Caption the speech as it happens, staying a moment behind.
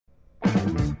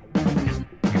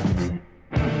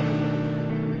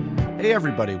Hey,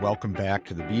 everybody. Welcome back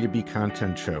to the B2B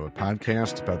Content Show, a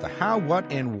podcast about the how, what,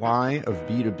 and why of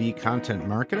B2B content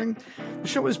marketing. The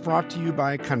show is brought to you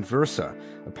by Conversa,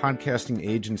 a podcasting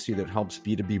agency that helps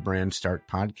B2B brands start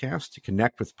podcasts to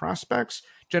connect with prospects,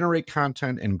 generate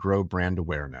content, and grow brand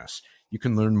awareness. You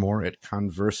can learn more at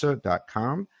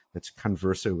conversa.com. That's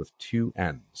Conversa with two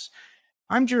N's.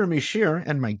 I'm Jeremy Shear,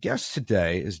 and my guest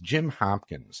today is Jim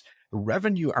Hopkins, a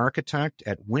revenue architect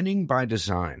at Winning by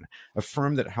Design, a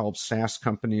firm that helps SaaS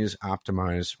companies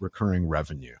optimize recurring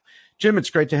revenue. Jim, it's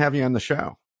great to have you on the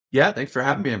show. Yeah, thanks for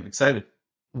having me. I'm excited.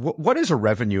 What is a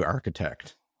revenue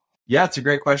architect? Yeah, it's a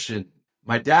great question.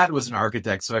 My dad was an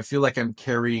architect, so I feel like I'm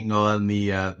carrying on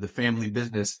the family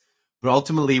business. But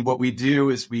ultimately, what we do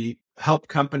is we help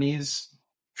companies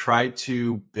try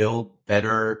to build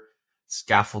better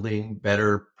scaffolding,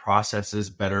 better processes,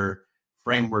 better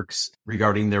frameworks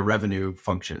regarding their revenue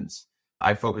functions.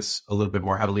 I focus a little bit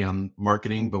more heavily on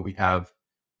marketing, but we have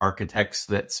architects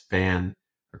that span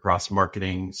across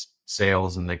marketing,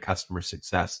 sales, and the customer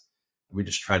success. We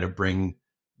just try to bring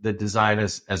the design,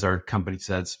 as our company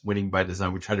says, Winning by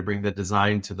Design. We try to bring the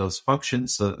design to those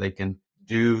functions so that they can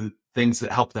do things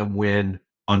that help them win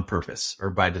on purpose or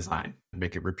by design and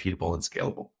make it repeatable and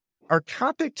scalable. Our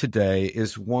topic today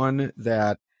is one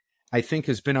that I think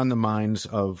has been on the minds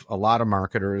of a lot of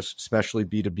marketers, especially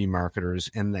B2B marketers,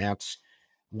 and that's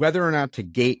whether or not to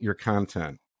gate your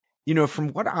content. You know, from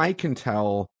what I can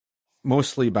tell,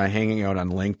 mostly by hanging out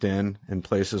on LinkedIn and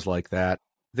places like that,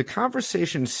 the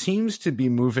conversation seems to be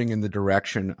moving in the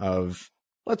direction of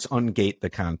let's ungate the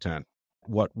content.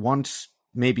 What once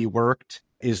maybe worked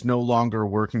is no longer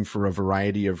working for a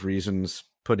variety of reasons,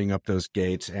 putting up those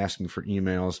gates, asking for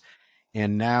emails.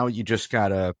 And now you just got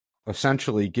to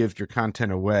essentially give your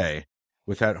content away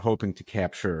without hoping to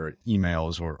capture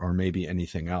emails or maybe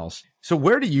anything else. So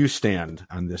where do you stand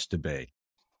on this debate?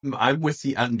 I'm with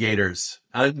the ungaters.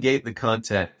 Ungate the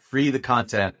content, free the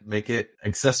content, make it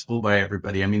accessible by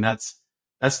everybody. I mean, that's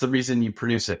the reason you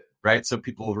produce it, right? So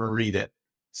people will read it.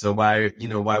 So why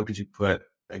would you put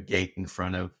a gate in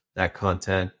front of that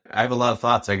content? I have a lot of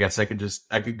thoughts. I guess I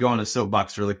could go on a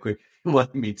soapbox really quick if you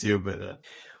want me to, but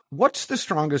what's the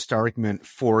strongest argument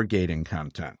for gating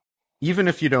content? Even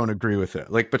if you don't agree with it,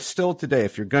 but still today,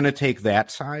 if you're going to take that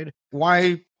side,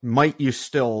 why might you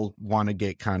still want to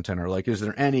gate content? Or is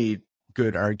there any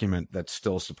good argument that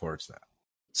still supports that?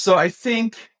 So I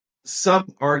think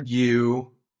some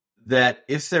argue that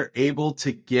if they're able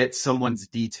to get someone's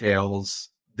details,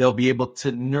 they'll be able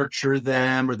to nurture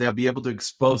them, or they'll be able to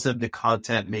expose them to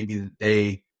content maybe that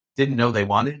they didn't know they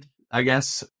wanted, I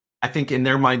guess. I think in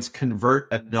their minds,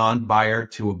 convert a non-buyer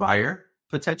to a buyer,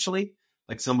 potentially,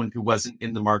 like someone who wasn't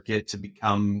in the market to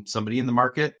become somebody in the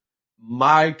market.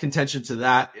 My contention to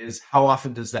that is, how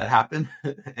often does that happen?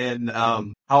 And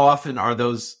how often are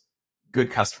those good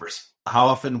customers? How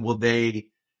often will they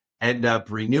end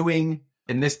up renewing?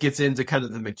 And this gets into kind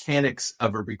of the mechanics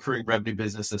of a recurring revenue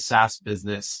business, a SaaS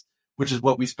business, which is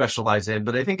what we specialize in.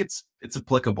 But I think it's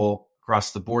applicable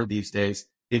across the board these days.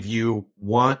 If you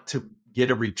want to get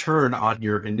a return on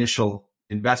your initial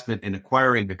investment in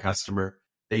acquiring the customer,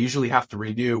 they usually have to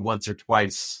renew once or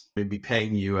twice, maybe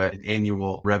paying you an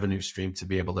annual revenue stream to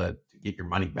be able to get your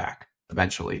money back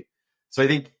eventually. So I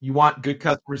think you want good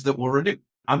customers that will renew.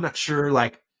 I'm not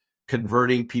sure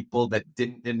converting people that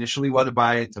didn't initially want to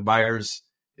buy it to buyers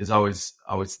is always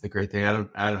the great thing. I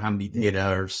don't have any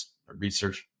data or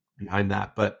research behind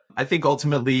that, but I think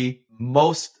ultimately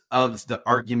most of the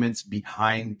arguments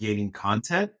behind gating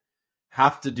content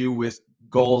have to do with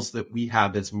goals that we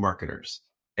have as marketers.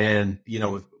 And,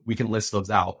 we can list those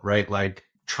out, right? Like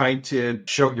trying to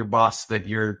show your boss that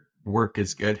your work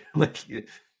is good,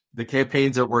 the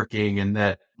campaigns are working and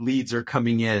that leads are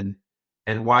coming in.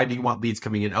 And why do you want leads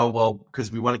coming in? Oh, well, because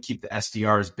we want to keep the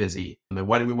SDRs busy. And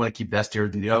why do we want to keep the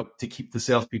SDRs? To keep the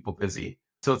salespeople busy.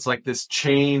 So it's like this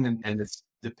chain and this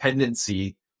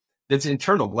dependency that's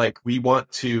internal. We want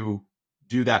to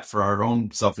do that for our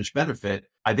own selfish benefit.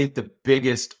 I think the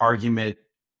biggest argument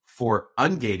for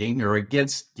ungating or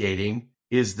against gating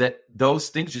is that those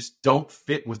things just don't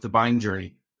fit with the buying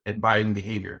journey and buying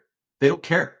behavior. They don't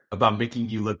care about making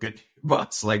you look good to your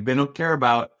boss. They don't care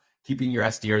about keeping your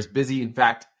SDRs busy. In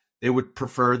fact, they would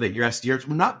prefer that your SDRs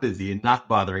were not busy and not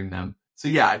bothering them. So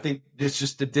yeah, I think there's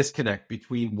just a disconnect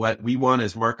between what we want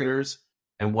as marketers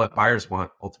and what buyers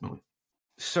want ultimately.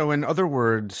 So in other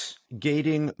words,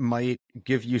 gating might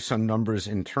give you some numbers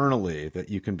internally that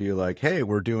you can be like, hey,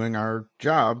 we're doing our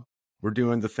job. we're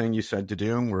doing the thing you said to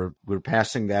do, and we're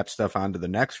passing that stuff on to the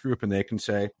next group, and they can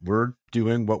say, we're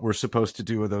doing what we're supposed to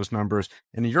do with those numbers.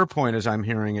 And your point, as I'm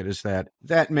hearing it, is that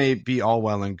that may be all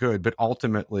well and good, but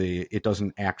ultimately it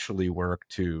doesn't actually work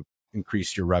to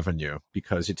increase your revenue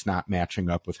because it's not matching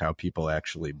up with how people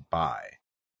actually buy.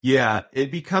 Yeah,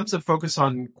 it becomes a focus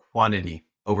on quantity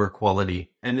over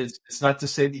quality. And it's not to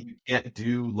say that you can't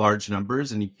do large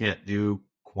numbers and you can't do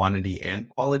quantity and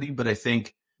quality, but I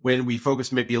think when we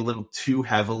focus maybe a little too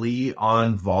heavily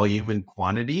on volume and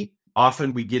quantity,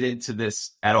 often we get into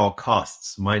this at all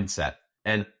costs mindset.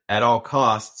 And at all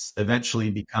costs eventually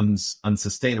becomes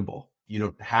unsustainable. You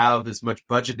don't have as much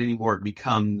budget anymore. It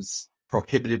becomes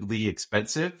prohibitively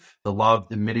expensive. The law of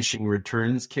diminishing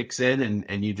returns kicks in,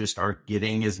 and you just aren't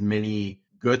getting as many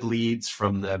good leads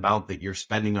from the amount that you're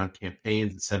spending on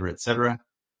campaigns, et cetera, et cetera.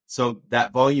 So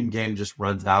that volume game just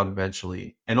runs out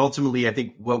eventually. And ultimately, I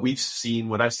think what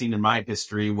I've seen in my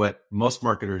history, what most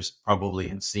marketers probably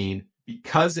have seen,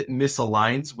 because it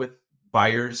misaligns with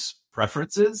buyers'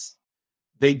 preferences,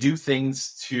 they do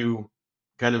things to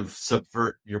kind of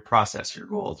subvert your process, your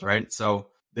goals, right? So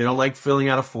they don't like filling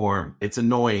out a form. It's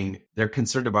annoying. They're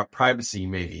concerned about privacy,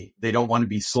 maybe. They don't want to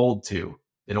be sold to.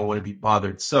 They don't want to be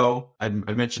bothered. So I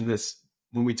mentioned this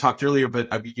when we talked earlier,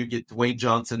 but you get Dwayne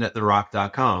Johnson at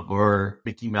therock.com or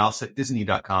Mickey Mouse at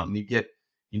disney.com. And you get,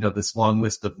 this long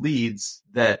list of leads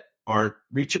that aren't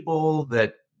reachable,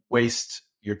 that waste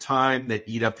your time, that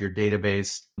eat up your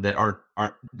database, that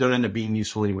don't end up being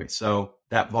useful anyway. So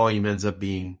that volume ends up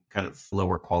being kind of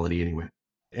lower quality anyway.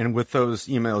 And with those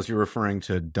emails, you're referring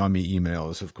to dummy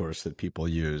emails, of course, that people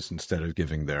use instead of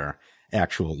giving their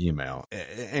actual email,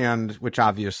 and which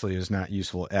obviously is not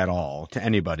useful at all to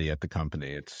anybody at the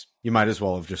company. You might as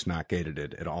well have just not gated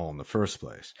it at all in the first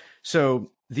place.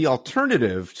 So the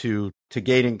alternative to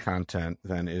gating content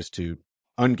then is to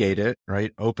ungate it,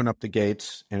 right? Open up the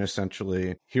gates and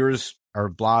essentially, here's our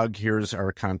blog, here's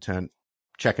our content,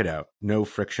 check it out. No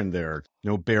friction there,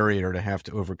 no barrier to have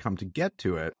to overcome to get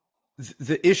to it.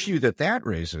 The issue that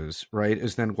raises, right,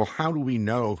 is then, well, how do we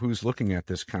know who's looking at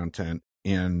this content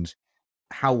and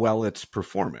how well it's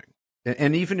performing?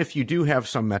 And even if you do have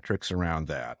some metrics around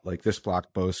that, like this blog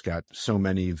post got so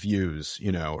many views,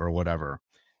 or whatever,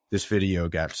 this video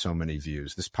got so many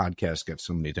views, this podcast got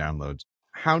so many downloads,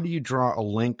 how do you draw a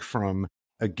link from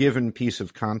a given piece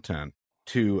of content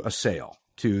to a sale,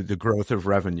 to the growth of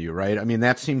revenue, right? I mean,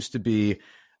 that seems to be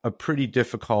a pretty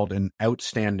difficult and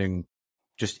outstanding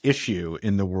just issue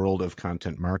in the world of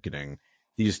content marketing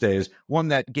these days. One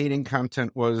that gating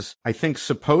content was, I think,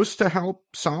 supposed to help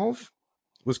solve,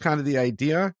 was kind of the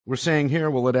idea. We're saying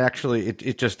here, well,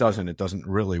 it just doesn't. It doesn't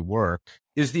really work.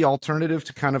 Is the alternative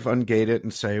to kind of ungate it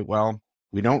and say, well,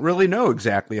 we don't really know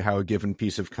exactly how a given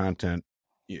piece of content,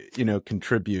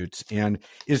 contributes. And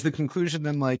is the conclusion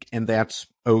then and that's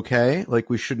okay?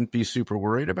 We shouldn't be super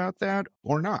worried about that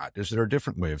or not? Is there a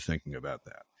different way of thinking about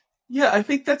that? Yeah, I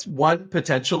think that's one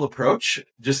potential approach,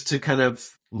 just to kind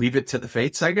of leave it to the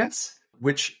fates, I guess,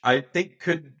 which I think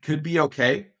could be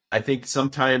okay. I think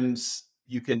sometimes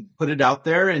you can put it out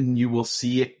there and you will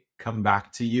see it come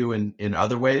back to you in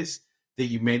other ways that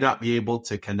you may not be able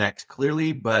to connect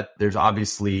clearly, but there's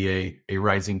obviously a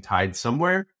rising tide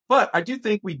somewhere. But I do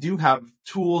think we do have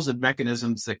tools and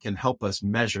mechanisms that can help us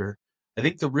measure. I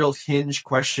think the real hinge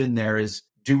question there is,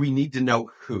 do we need to know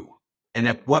who? And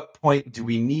at what point do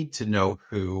we need to know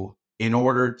who in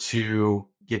order to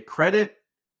get credit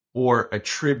or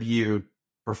attribute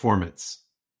performance,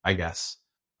 I guess?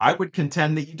 I would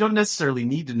contend that you don't necessarily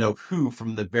need to know who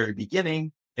from the very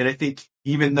beginning. And I think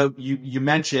even though you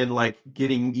mentioned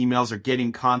getting emails or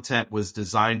getting content was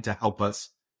designed to help us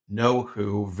know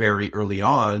who very early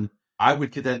on, I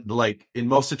would contend in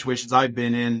most situations I've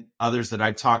been in, others that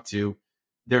I've talked to,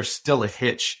 there's still a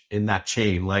hitch in that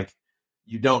chain.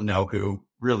 You don't know who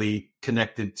really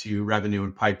connected to revenue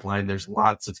and pipeline. There's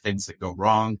lots of things that go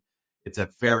wrong. It's a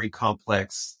very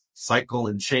complex cycle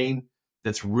and chain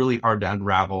that's really hard to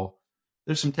unravel.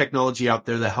 There's some technology out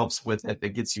there that helps with it, that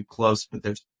gets you close, but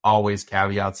there's always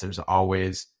caveats. There's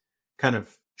always kind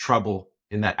of trouble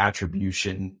in that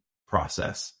attribution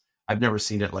process. I've never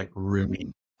seen it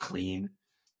really clean.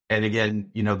 And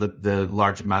again, the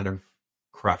large amount of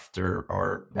cruft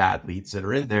or bad leads that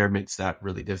are in there makes that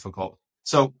really difficult.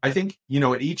 So I think,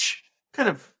 at each kind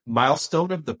of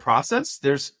milestone of the process,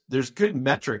 there's good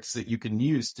metrics that you can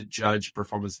use to judge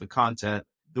performance of the content.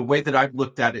 The way that I've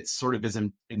looked at it sort of is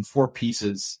in four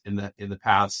pieces in the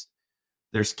past.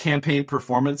 There's campaign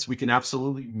performance. We can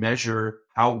absolutely measure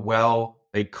how well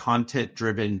a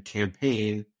content-driven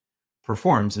campaign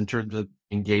performs in terms of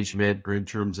engagement or in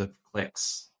terms of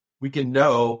clicks. We can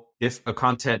know if a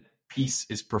content piece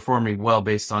is performing well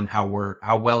based on how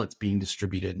well it's being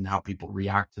distributed and how people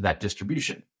react to that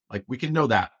distribution. Like we can know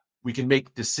that. We can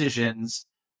make decisions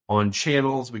on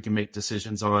channels, we can make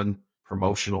decisions on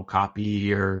promotional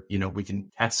copy, or we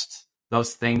can test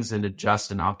those things and adjust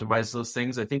and optimize those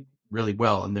things, I think, really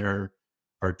well. And there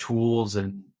are tools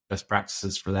and best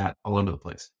practices for that all over the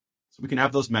place. So we can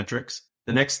have those metrics.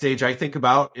 The next stage I think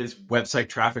about is website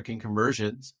traffic and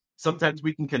conversions. Sometimes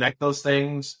we can connect those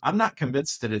things. I'm not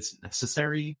convinced that it's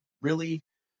necessary, really.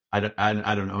 I don't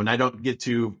know. And I don't get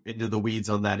too into the weeds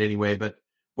on that anyway, but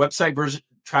website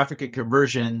traffic and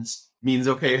conversions means,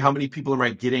 okay, how many people am I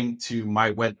getting to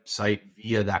my website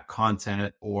via that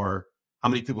content, or how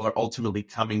many people are ultimately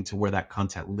coming to where that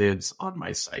content lives on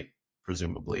my site,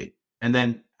 presumably. And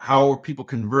then how are people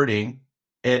converting?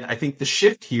 And I think the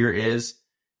shift here is,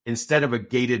 instead of a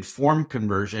gated form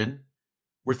conversion,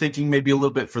 we're thinking maybe a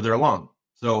little bit further along.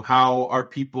 So how are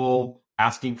people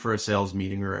asking for a sales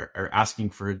meeting or asking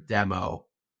for a demo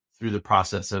through the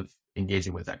process of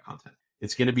engaging with that content?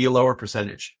 It's going to be a lower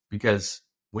percentage, because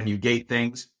when you gate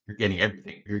things, you're getting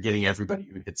everything. You're getting everybody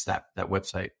who hits that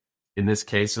website. In this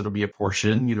case, it'll be a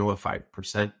portion, a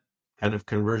 5% kind of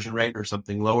conversion rate or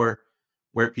something lower,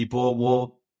 where people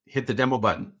will hit the demo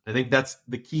button. I think that's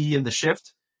the key in the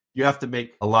shift. You have to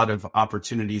make a lot of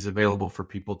opportunities available for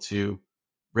people to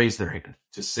raise their hand,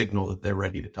 to signal that they're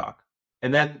ready to talk.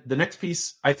 And then the next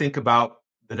piece I think about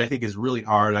that I think is really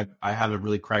hard, I haven't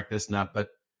really cracked this nut, but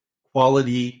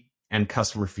quality and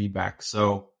customer feedback.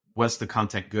 So was the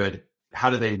content good? How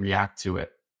do they react to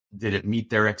it? Did it meet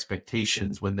their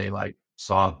expectations when they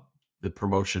saw the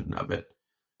promotion of it?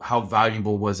 How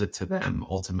valuable was it to them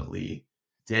ultimately?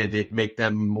 Did it make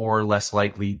them more or less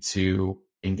likely to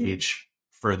engage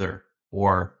further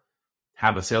or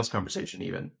have a sales conversation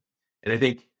even? And I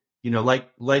think,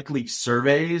 likely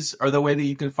surveys are the way that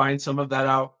you can find some of that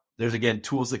out. There's, again,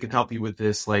 tools that can help you with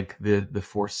this, like the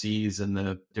 4Cs and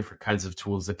the different kinds of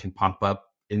tools that can pop up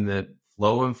in the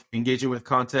flow of engaging with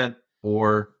content,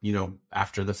 or,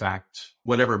 after the fact,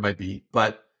 whatever it might be.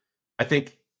 But I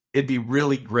think it'd be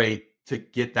really great to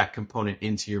get that component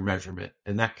into your measurement.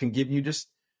 And that can give you just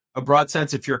a broad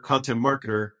sense, if you're a content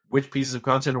marketer, which pieces of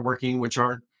content are working, which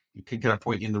aren't. You can kind of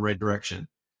point you in the right direction.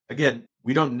 Again,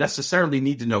 we don't necessarily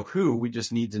need to know who, we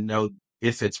just need to know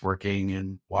if it's working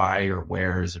and why or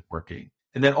where is it working.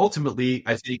 And then ultimately,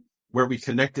 I think where we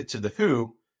connect it to the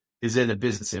who is in a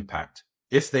business impact.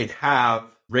 If they have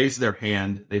raised their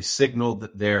hand, they've signaled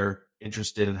that they're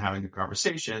interested in having a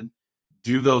conversation,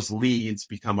 do those leads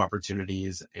become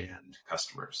opportunities and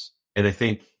customers? And I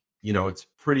think, it's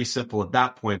pretty simple at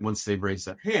that point, once they've raised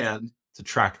their hand, to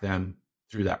track them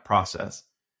through that process.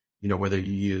 Whether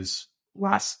you use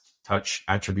last touch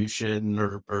attribution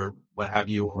or what have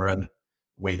you, or a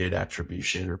weighted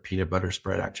attribution or peanut butter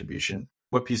spread attribution.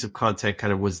 What piece of content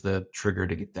kind of was the trigger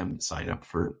to get them to sign up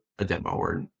for a demo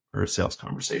or a sales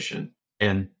conversation?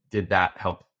 And did that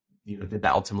help? Did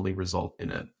that ultimately result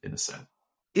in a sale?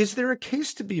 Is there a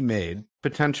case to be made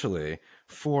potentially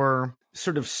for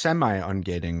sort of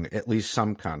semi-ungating at least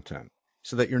some content,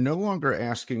 so that you're no longer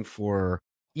asking for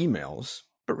emails,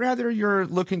 but rather you're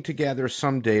looking to gather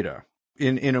some data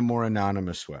in a more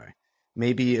anonymous way?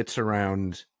 Maybe it's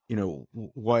around,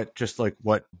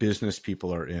 what business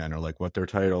people are in, or what their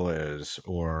title is,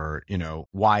 or,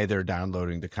 why they're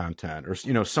downloading the content,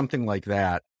 or, something like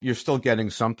that. You're still getting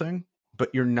something, but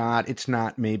it's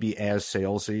not maybe as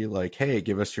salesy, like, hey,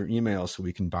 give us your email so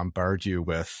we can bombard you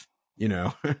with,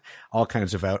 all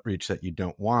kinds of outreach that you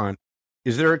don't want.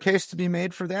 Is there a case to be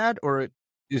made for that? Or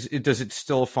does it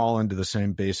still fall into the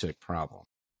same basic problem?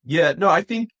 Yeah, no, I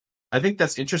think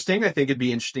that's interesting. I think it'd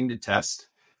be interesting to test.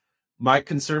 My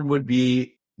concern would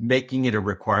be making it a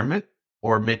requirement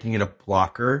or making it a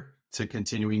blocker to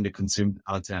continuing to consume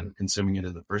content, consuming it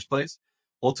in the first place.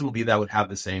 Ultimately, that would have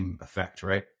the same effect,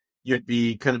 right? You'd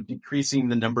be kind of decreasing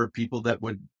the number of people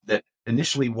that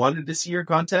initially wanted to see your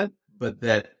content, but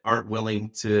that aren't willing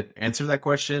to answer that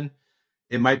question.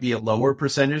 It might be a lower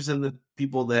percentage than the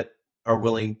people that are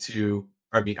willing to,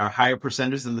 a higher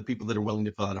percentage than the people that are willing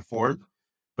to fill out a form,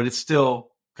 but it's still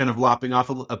kind of lopping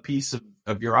off a piece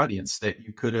of your audience that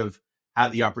you could have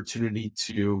had the opportunity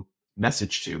to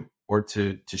message to or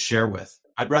to share with.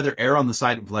 I'd rather err on the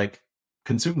side of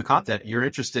consume the content. You're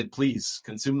interested, please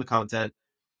consume the content.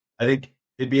 I think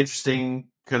it'd be interesting.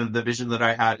 Kind of the vision that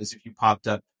I had is if you popped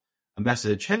up a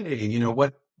message, hey,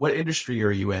 what industry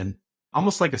are you in?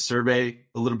 Almost like a survey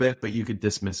a little bit, but you could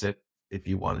dismiss it if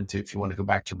you wanted to, if you want to go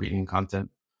back to reading content.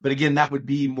 But again, that would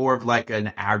be more of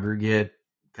an aggregate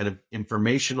kind of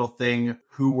informational thing.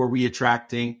 Who were we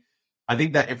attracting? I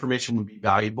think that information would be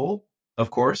valuable,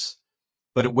 of course,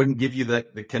 but it wouldn't give you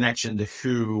the connection to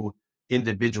who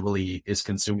individually is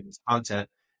consuming this content.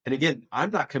 And again,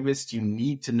 I'm not convinced you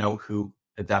need to know who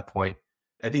at that point.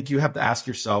 I think you have to ask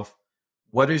yourself,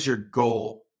 what is your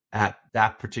goal at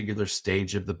that particular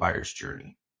stage of the buyer's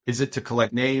journey? Is it to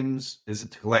collect names? Is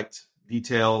it to collect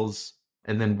details?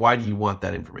 And then why do you want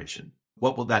that information?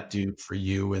 What will that do for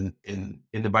you in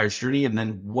the buyer's journey? And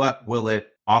then what will it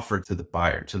offer to the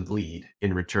buyer, to the lead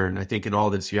in return? I think in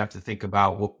all this, you have to think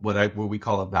about what we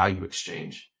call a value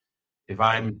exchange. If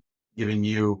I'm giving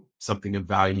you something of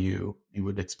value, you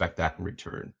would expect that in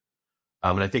return.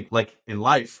 And I think like in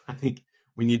life, I think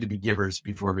we need to be givers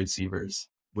before receivers.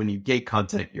 When you gate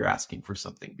content, you're asking for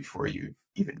something before you've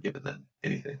even given them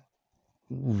anything.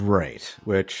 Right.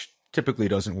 Which typically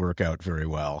doesn't work out very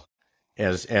well,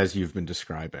 as you've been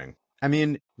describing. I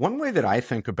mean, one way that I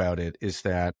think about it is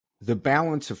that the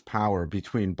balance of power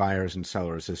between buyers and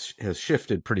sellers has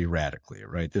shifted pretty radically,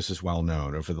 right? This is well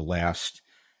known over the last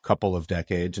couple of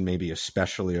decades, and maybe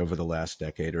especially over the last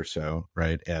decade or so,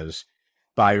 right? As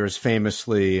buyers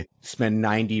famously spend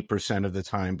 90% of the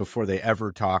time before they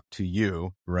ever talk to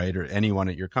you, right? Or anyone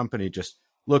at your company, just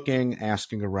looking,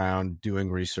 asking around, doing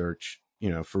research,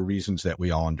 for reasons that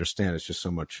we all understand. It's just so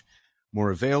much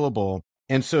more available.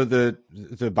 And so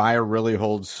the buyer really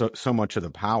holds so much of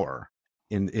the power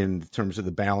in terms of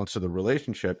the balance of the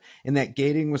relationship. And that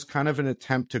gating was kind of an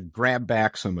attempt to grab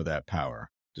back some of that power,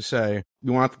 to say,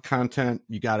 you want the content,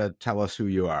 you got to tell us who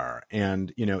you are.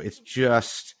 And, it's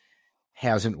just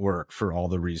hasn't worked for all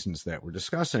the reasons that we're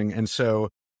discussing. And so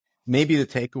maybe the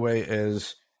takeaway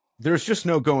is there's just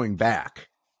no going back,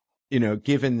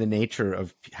 given the nature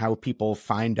of how people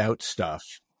find out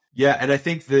stuff. Yeah. And I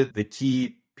think that the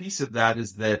key piece of that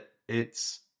is that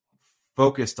it's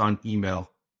focused on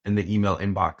email and the email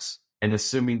inbox, and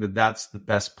assuming that that's the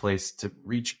best place to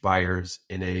reach buyers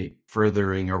in a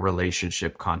furthering a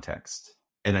relationship context.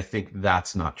 And I think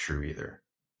that's not true either.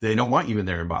 They don't want you in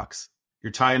their inbox.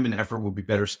 Your time and effort will be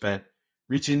better spent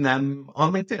reaching them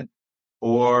on LinkedIn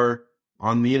or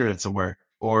on the internet somewhere,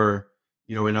 or,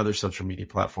 in other social media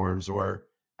platforms or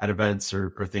at events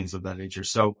or things of that nature.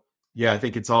 So yeah, I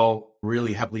think it's all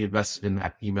really heavily invested in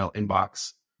that email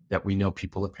inbox that we know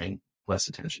people are paying less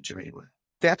attention to anyway.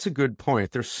 That's a good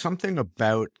point. There's something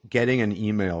about getting an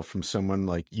email from someone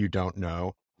like you don't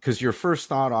know, because your first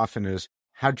thought often is,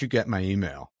 how'd you get my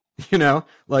email?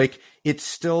 It's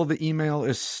still, the email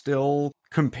is still,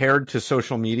 compared to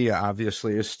social media,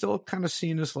 obviously, is still kind of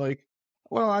seen as like,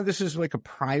 well, this is like a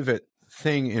private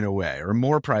thing in a way, or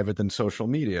more private than social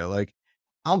media. Like,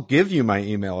 I'll give you my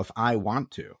email if I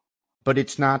want to, but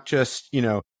it's not just,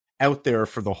 out there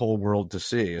for the whole world to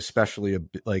see, especially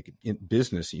like in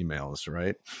business emails,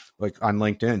 right? Like on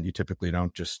LinkedIn, you typically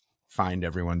don't just find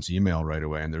everyone's email right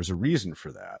away, and there's a reason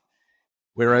for that.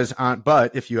 Whereas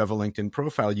but if you have a LinkedIn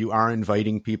profile, you are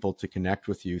inviting people to connect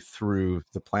with you through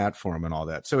the platform and all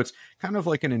that. So it's kind of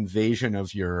like an invasion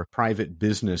of your private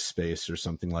business space or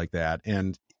something like that.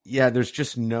 And yeah,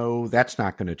 that's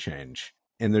not going to change.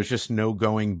 And there's just no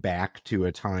going back to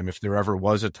a time, if there ever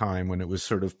was a time when it was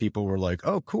sort of people were like,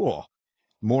 oh, cool,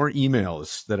 more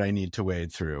emails that I need to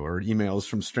wade through, or emails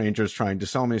from strangers trying to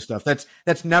sell me stuff.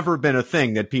 That's never been a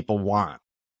thing that people want.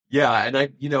 Yeah. And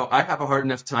I have a hard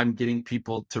enough time getting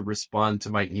people to respond to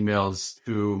my emails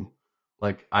who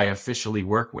I officially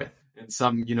work with. And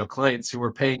some, clients who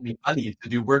are paying me money to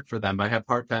do work for them, I have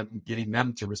a hard time getting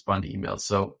them to respond to emails.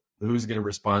 So who's going to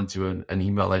respond to an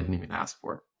email I didn't even ask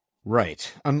for?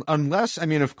 Right. Unless,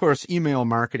 of course, email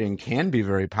marketing can be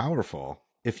very powerful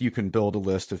if you can build a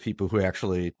list of people who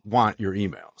actually want your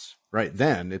emails, right?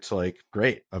 Then it's like,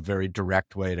 great, a very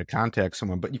direct way to contact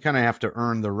someone, but you kind of have to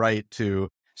earn the right to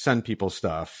send people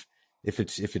stuff. If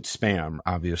it's spam,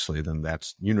 obviously, then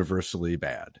that's universally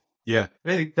bad. Yeah. I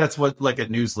think that's what a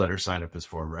newsletter sign up is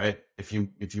for, right? If you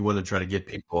want to try to get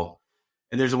people,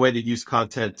 and there's a way to use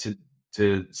content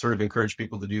to sort of encourage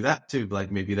people to do that too.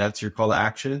 Like maybe that's your call to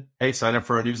action. Hey, sign up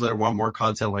for a newsletter. Want more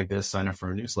content like this? Sign up for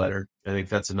a newsletter. I think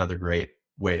that's another great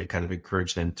way to kind of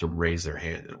encourage them to raise their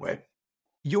hand in a way.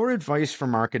 Your advice for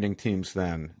marketing teams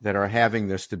then that are having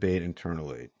this debate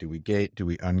internally, do we gate, do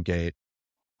we ungate?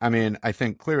 I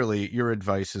think clearly your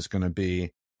advice is going to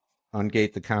be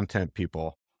ungate the content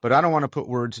people, but I don't want to put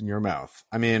words in your mouth.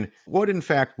 What in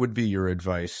fact would be your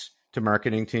advice to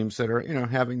marketing teams that are,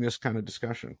 having this kind of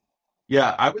discussion?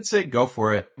 Yeah, I would say go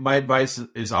for it. My advice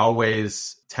is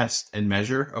always test and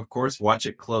measure, of course, watch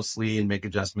it closely and make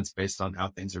adjustments based on how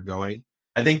things are going.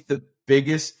 I think the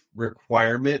biggest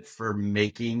requirement for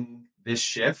making this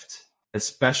shift,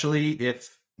 especially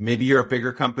if maybe you're a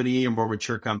bigger company, a more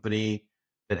mature company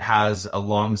that has a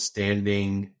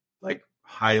long-standing,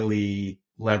 highly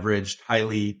leveraged,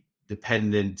 highly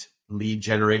dependent lead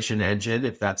generation engine,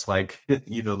 if that's like,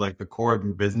 like the core of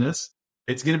your business,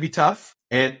 it's going to be tough,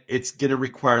 and it's going to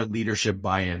require leadership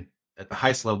buy-in at the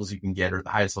highest levels you can get, or the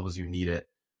highest levels you need it.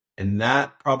 And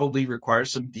that probably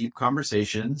requires some deep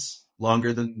conversations,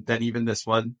 longer than even this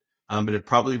one. And it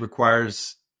probably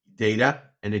requires data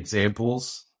and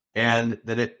examples, and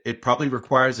that it probably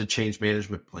requires a change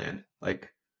management plan.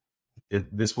 Like,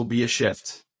 this will be a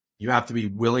shift. You have to be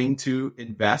willing to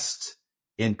invest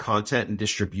in content and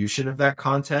distribution of that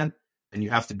content. And you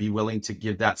have to be willing to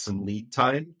give that some lead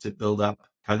time to build up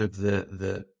kind of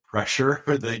the pressure,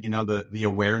 or the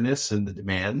awareness and the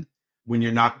demand. When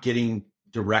you're not getting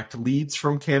direct leads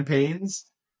from campaigns,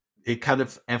 it kind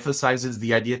of emphasizes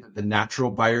the idea that the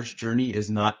natural buyer's journey is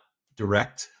not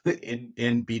direct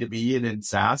in B2B and in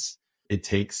SaaS. It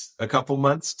takes a couple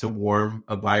months to warm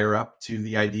a buyer up to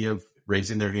the idea of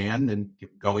raising their hand and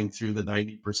going through the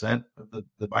 90% of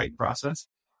the buying process.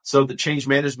 So the change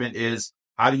management is,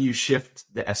 how do you shift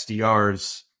the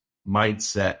SDR's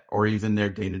mindset, or even their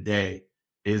day-to-day?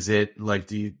 Is it like,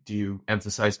 do you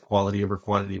emphasize quality over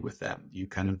quantity with them? Do you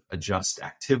kind of adjust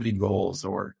activity goals,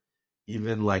 or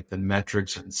even like the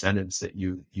metrics or incentives that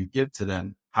you give to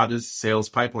them? How does sales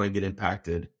pipeline get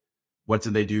impacted? What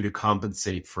do they do to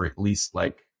compensate for at least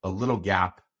like a little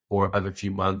gap or of a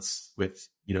few months with,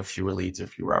 fewer leads or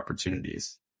fewer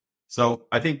opportunities? So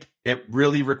I think it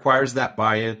really requires that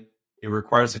buy-in. It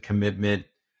requires a commitment,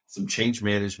 some change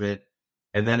management,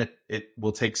 and then it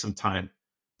will take some time.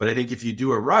 But I think if you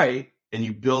do it right, and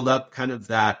you build up kind of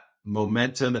that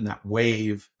momentum and that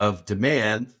wave of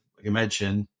demand, like I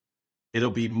mentioned,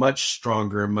 it'll be much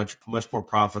stronger and much more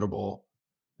profitable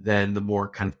than the more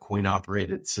kind of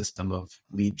coin-operated system of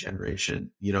lead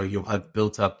generation. You'll have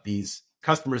built up these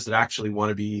customers that actually want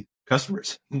to be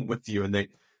customers with you, and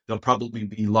they'll probably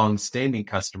be long-standing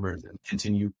customers and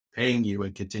continue paying you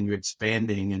and continue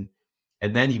expanding,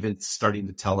 and then even starting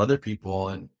to tell other people.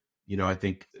 And I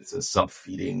think it's a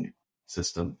self-feeding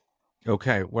system.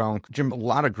 Okay. Well, Jim, a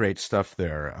lot of great stuff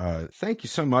there. Thank you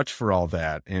so much for all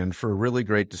that, and for a really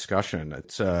great discussion.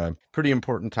 It's a pretty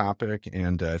important topic,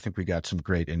 and I think we got some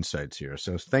great insights here.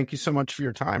 So thank you so much for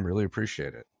your time. Really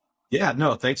appreciate it. Yeah,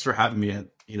 no, thanks for having me. And,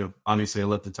 honestly, I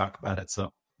love to talk about it.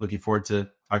 So looking forward to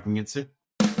talking again soon.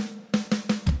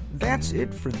 That's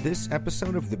it for this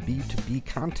episode of the B2B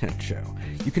Content Show.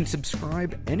 You can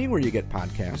subscribe anywhere you get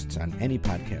podcasts on any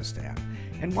podcast app.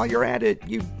 And while you're at it,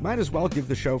 you might as well give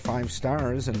the show 5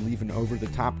 stars and leave an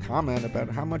over-the-top comment about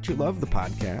how much you love the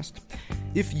podcast.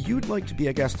 If you'd like to be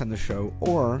a guest on the show,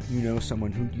 or you know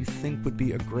someone who you think would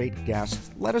be a great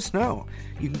guest, let us know.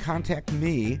 You can contact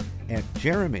me at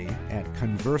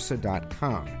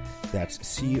jeremy@conversa.com. That's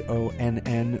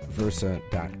CONN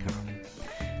Versa.com.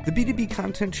 The B2B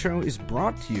Content Show is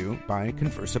brought to you by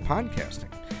Conversa Podcasting.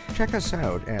 Check us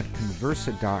out at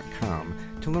conversa.com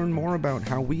to learn more about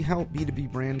how we help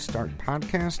B2B brands start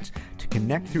podcasts to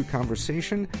connect through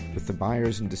conversation with the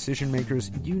buyers and decision makers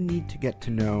you need to get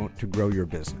to know to grow your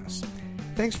business.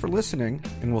 Thanks for listening,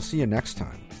 and we'll see you next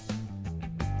time.